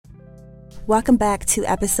Welcome back to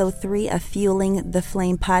episode 3 of Fueling the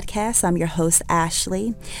Flame podcast. I'm your host,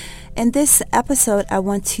 Ashley. In this episode, I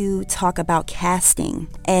want to talk about casting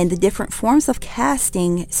and the different forms of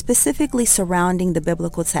casting, specifically surrounding the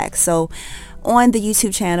biblical text. So on the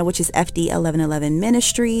YouTube channel, which is FD 1111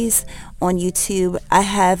 Ministries on YouTube, I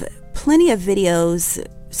have plenty of videos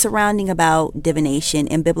surrounding about divination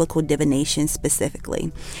and biblical divination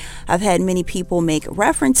specifically. I've had many people make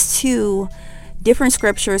reference to different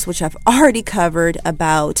scriptures, which I've already covered,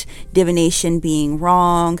 about divination being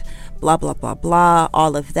wrong, blah, blah, blah, blah,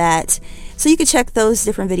 all of that. So you can check those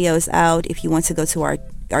different videos out if you want to go to our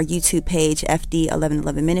YouTube page, FD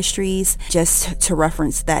 1111 Ministries, just to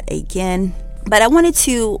reference that again. But I wanted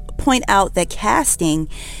to point out that casting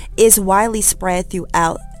is widely spread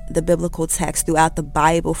throughout the biblical text, throughout the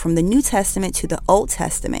Bible, from the New Testament to the Old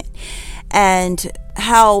Testament, and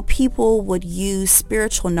how people would use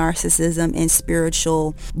spiritual narcissism and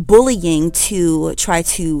spiritual bullying to try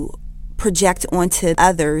to project onto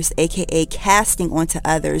others, aka casting onto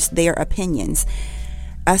others, their opinions.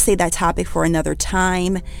 I'll save that topic for another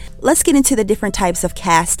time. Let's get into the different types of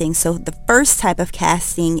casting. So the first type of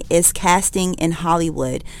casting is casting in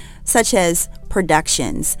Hollywood, such as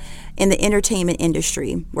productions in the entertainment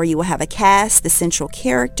industry, where you will have a cast, the central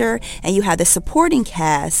character, and you have the supporting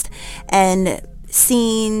cast, and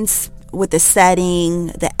scenes with the setting,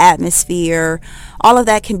 the atmosphere, all of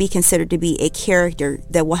that can be considered to be a character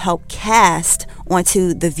that will help cast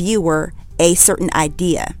onto the viewer a certain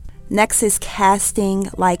idea. Next is casting,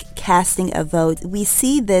 like casting a vote. We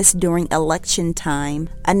see this during election time.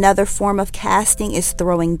 Another form of casting is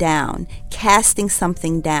throwing down, casting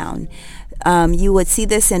something down. You would see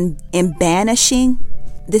this in banishing.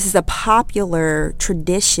 This is a popular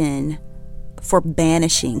tradition for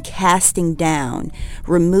banishing, casting down,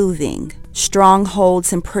 removing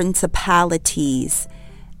strongholds and principalities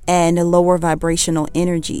and lower vibrational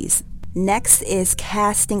energies. Next is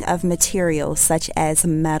casting of materials such as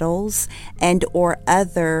metals and or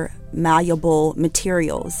other malleable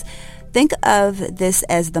materials. Think of this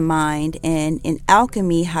as the mind, and in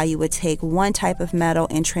alchemy, how you would take one type of metal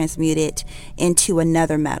and transmute it into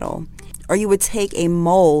another metal. Or you would take a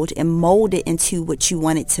mold and mold it into what you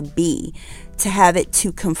want it to be, to have it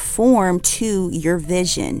to conform to your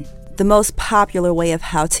vision. The most popular way of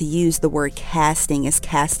how to use the word casting is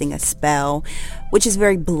casting a spell, which is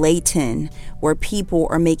very blatant, where people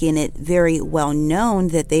are making it very well known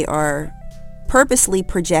that they are purposely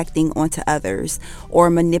projecting onto others or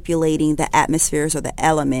manipulating the atmospheres or the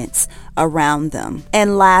elements around them.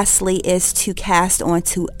 And lastly is to cast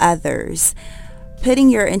onto others, putting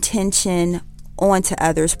your intention onto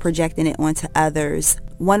others, projecting it onto others.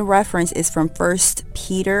 One reference is from 1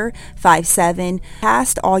 Peter 5:7.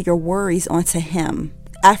 Cast all your worries onto him.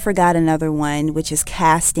 I forgot another one, which is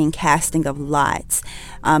casting of lots.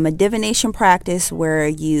 A divination practice where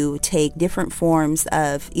you take different forms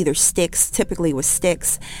of either sticks, typically with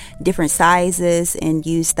sticks, different sizes, and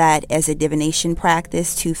use that as a divination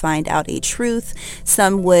practice to find out a truth.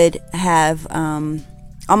 Some would have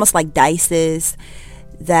almost like dices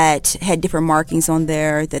that had different markings on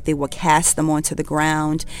there, that they would cast them onto the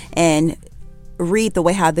ground and read the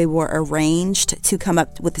way how they were arranged to come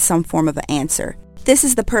up with some form of an answer. This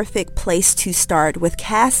is the perfect place to start with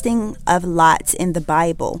casting of lots in the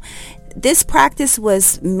Bible. This practice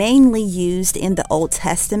was mainly used in the Old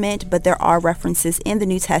Testament, but there are references in the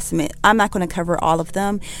New Testament. I'm not going to cover all of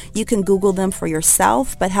them. You can Google them for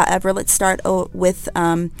yourself. But however, let's start with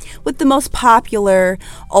the most popular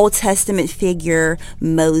Old Testament figure,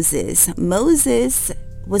 Moses. Moses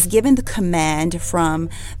was given the command from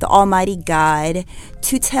the Almighty God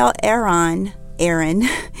to tell Aaron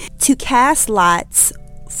to cast lots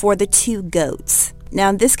for the 2 goats.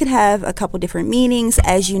 Now, this could have a couple different meanings.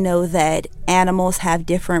 As you know, that animals have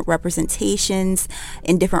different representations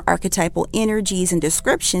and different archetypal energies and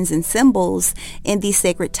descriptions and symbols in these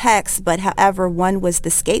sacred texts. But however, one was the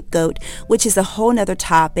scapegoat, which is a whole nother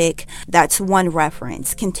topic. That's one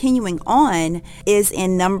reference. Continuing on is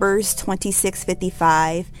in Numbers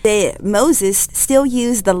 26:55. That Moses still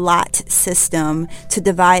used the lot system to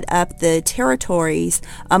divide up the territories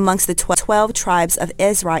amongst the 12 tribes of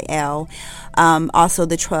Israel. Also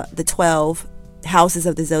the 12 houses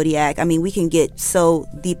of the zodiac. I mean, we can get so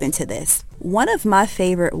deep into this. One of my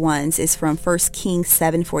favorite ones is from 1 Kings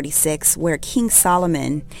 7:46, where King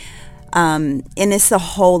Solomon, and it's a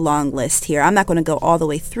whole long list here. I'm not going to go all the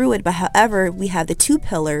way through it, but however, we have the 2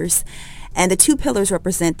 pillars, and the 2 pillars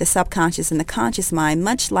represent the subconscious and the conscious mind,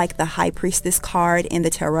 much like the High Priestess card in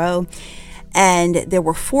the tarot. And there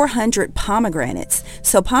were 400 pomegranates.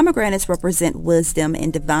 So pomegranates represent wisdom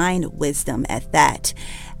and divine wisdom at that.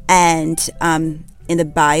 And in the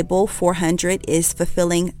Bible, 400 is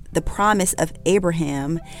fulfilling the promise of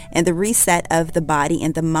Abraham and the reset of the body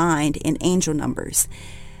and the mind in angel numbers.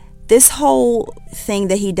 This whole thing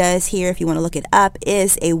that he does here, if you want to look it up,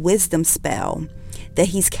 is a wisdom spell that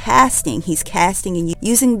he's casting. He's casting and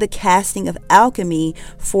using the casting of alchemy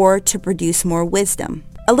to produce more wisdom.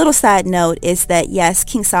 A little side note is that, yes,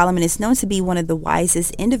 King Solomon is known to be one of the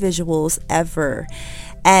wisest individuals ever,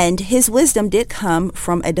 and his wisdom did come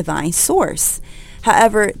from a divine source.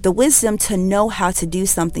 However, the wisdom to know how to do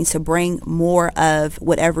something to bring more of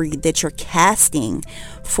whatever that you're casting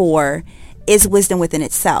for is wisdom within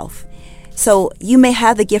itself. So you may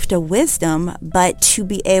have the gift of wisdom, but to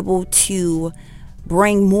be able to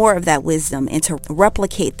bring more of that wisdom and to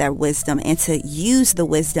replicate that wisdom and to use the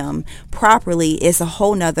wisdom properly is a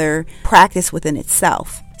whole nother practice within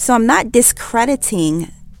itself. So I'm not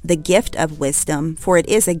discrediting the gift of wisdom, for it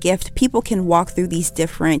is a gift. People can walk through these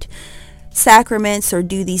different sacraments or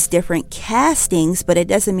do these different castings, but it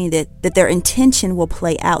doesn't mean that their intention will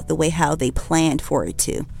play out the way how they planned for it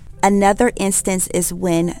to. Another instance is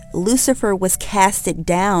when Lucifer was casted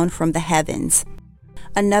down from the heavens.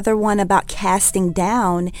 Another one about casting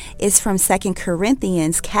down is from 2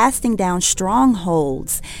 Corinthians, casting down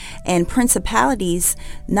strongholds and principalities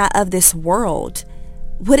not of this world.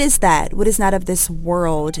 What is that? What is not of this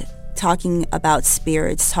world? Talking about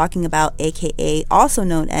spirits, talking about AKA, also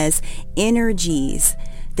known as energies,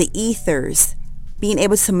 the ethers, being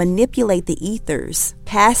able to manipulate the ethers.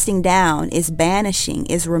 Casting down is banishing,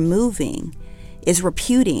 is removing, is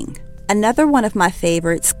reputing. Another one of my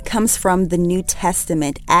favorites comes from the New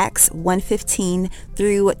Testament, Acts 1:15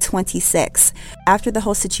 through 26. After the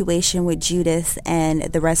whole situation with Judas and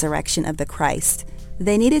the resurrection of the Christ,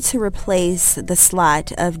 they needed to replace the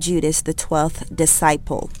slot of Judas, the 12th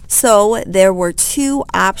disciple. So there were two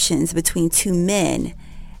options between two men.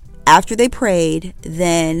 After they prayed,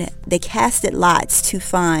 then they casted lots to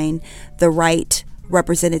find the right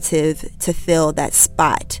representative to fill that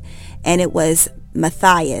spot. And it was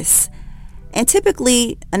Matthias. And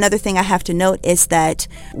typically, another thing I have to note is that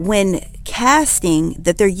when casting,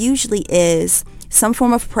 that there usually is some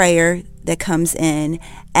form of prayer that comes in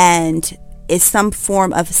and is some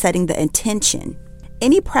form of setting the intention.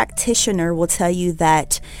 Any practitioner will tell you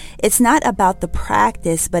that it's not about the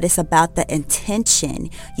practice, but it's about the intention.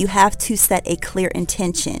 You have to set a clear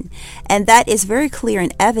intention. And that is very clear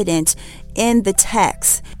and evident in the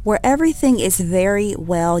text, where everything is very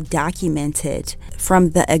well documented,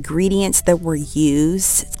 from the ingredients that were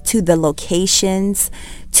used, to the locations,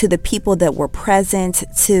 to the people that were present,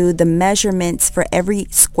 to the measurements for every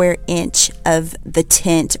square inch of the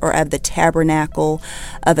tent or of the tabernacle,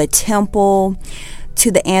 of a temple, to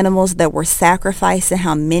the animals that were sacrificed and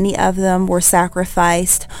how many of them were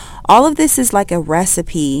sacrificed. All of this is like a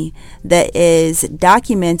recipe that is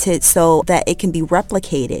documented so that it can be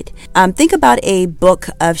replicated. Think about a book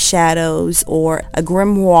of shadows or a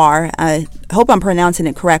grimoire. I hope I'm pronouncing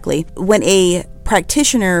it correctly. When a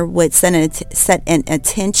practitioner would set an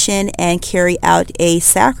intention and carry out a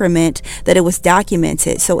sacrament, that it was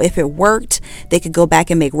documented. So if it worked, they could go back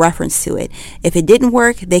and make reference to it. If it didn't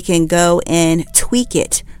work, they can go and tweak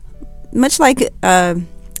it, much like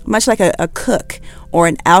a cook or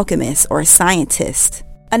an alchemist or a scientist.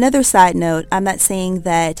 Another side note, I'm not saying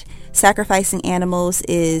that sacrificing animals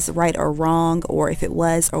is right or wrong, or if it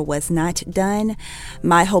was or was not done.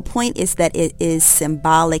 My whole point is that it is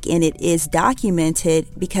symbolic and it is documented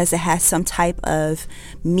because it has some type of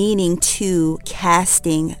meaning to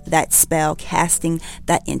casting that spell, casting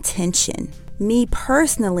that intention. Me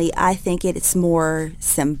personally, I think it's more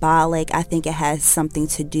symbolic. I think it has something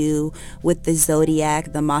to do with the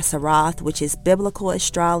zodiac, the Maseroth, which is biblical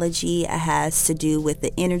astrology. It has to do with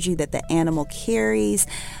the energy that the animal carries.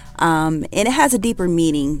 And it has a deeper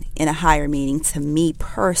meaning and a higher meaning to me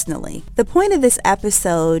personally. The point of this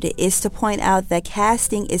episode is to point out that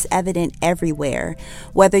casting is evident everywhere.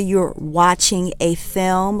 Whether you're watching a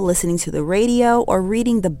film, listening to the radio, or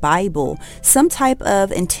reading the Bible, some type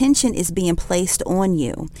of intention is being placed on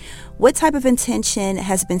you. What type of intention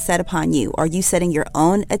has been set upon you? Are you setting your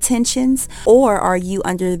own intentions, or are you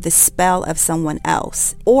under the spell of someone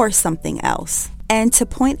else or something else? And to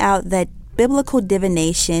point out that biblical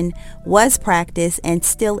divination was practiced and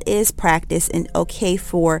still is practiced, and okay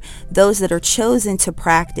for those that are chosen to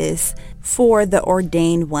practice, for the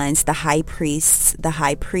ordained ones, the high priests, the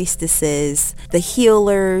high priestesses, the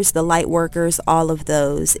healers, the light workers, all of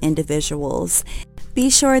those individuals. Be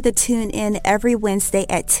sure to tune in every Wednesday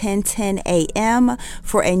at 10:10 a.m.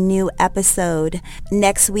 for a new episode.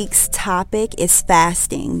 Next week's topic is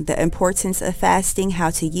fasting, the importance of fasting, how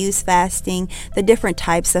to use fasting, the different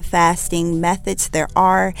types of fasting methods there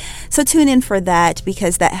are. So tune in for that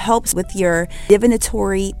because that helps with your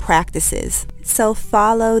divinatory practices. So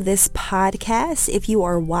follow this podcast. If you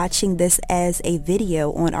are watching this as a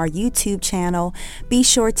video on our YouTube channel, be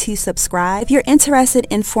sure to subscribe. If you're interested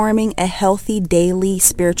in forming a healthy daily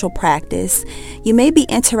spiritual practice, you may be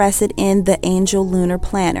interested in the Angel Lunar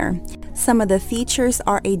Planner. Some of the features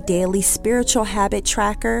are a daily spiritual habit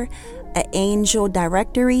tracker, an angel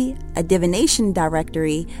directory, a divination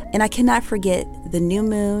directory, and I cannot forget the new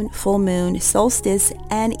moon, full moon, solstice,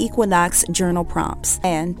 and equinox journal prompts,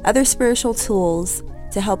 and other spiritual tools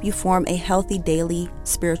to help you form a healthy daily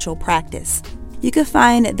spiritual practice. You can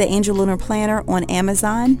find the Angel Lunar Planner on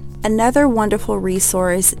Amazon. Another wonderful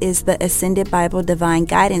resource is the Ascended Bible Divine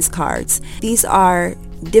Guidance Cards. These are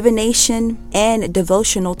divination and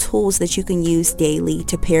devotional tools that you can use daily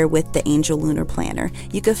to pair with the Angel Lunar Planner.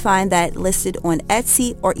 You can find that listed on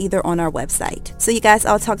Etsy or either on our website. So you guys,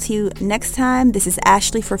 I'll talk to you next time. This is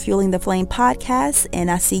Ashley for Fueling the Flame podcast,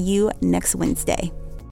 and I'll see you next Wednesday.